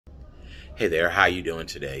Hey there, how you doing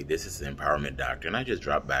today? This is the Empowerment Doctor, and I just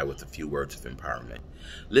dropped by with a few words of empowerment.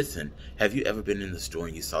 Listen, have you ever been in the store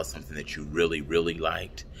and you saw something that you really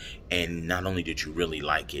liked? And not only did you really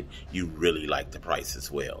like it, you really liked the price as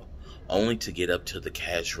well. Only to get up to the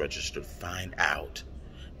cash register to find out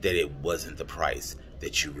that it wasn't the price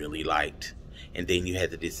that you really liked. And then you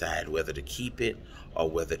had to decide whether to keep it or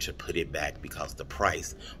whether to put it back because the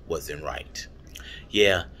price wasn't right.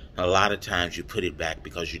 Yeah, a lot of times you put it back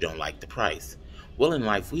because you don't like the price. Well, in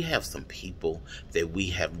life, we have some people that we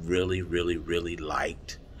have really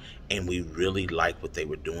liked, and we really liked what they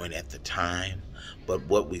were doing at the time. But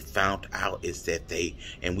what we found out is that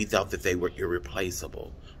we thought that they were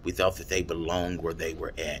irreplaceable. We thought that they belonged where they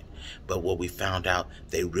were at. But what we found out,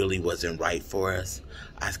 they really wasn't right for us.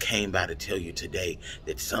 I came by to tell you today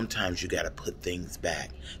that sometimes you got to put things back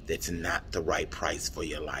that's not the right price for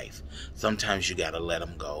your life. Sometimes you got to let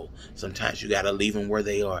them go. Sometimes you got to leave them where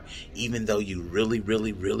they are. Even though you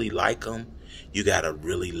really like them, you got to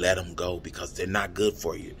really let them go because they're not good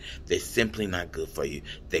for you. They're simply not good for you.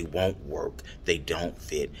 They won't work. They don't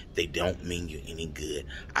fit. They don't mean you any good.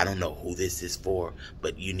 I don't know who this is for,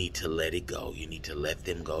 but you need to let it go. You need to let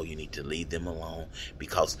them go. You need to leave them alone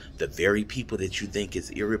because the very people that you think is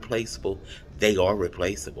irreplaceable, they are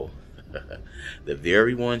replaceable. The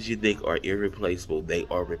very ones you think are irreplaceable, they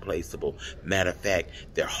are replaceable. Matter of fact,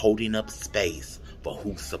 they're holding up space for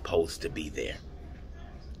who's supposed to be there.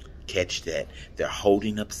 Catch that. They're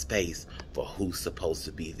holding up space for who's supposed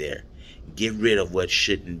to be there. Get rid of what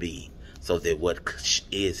shouldn't be so that what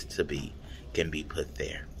is to be can be put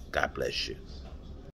there. God bless you.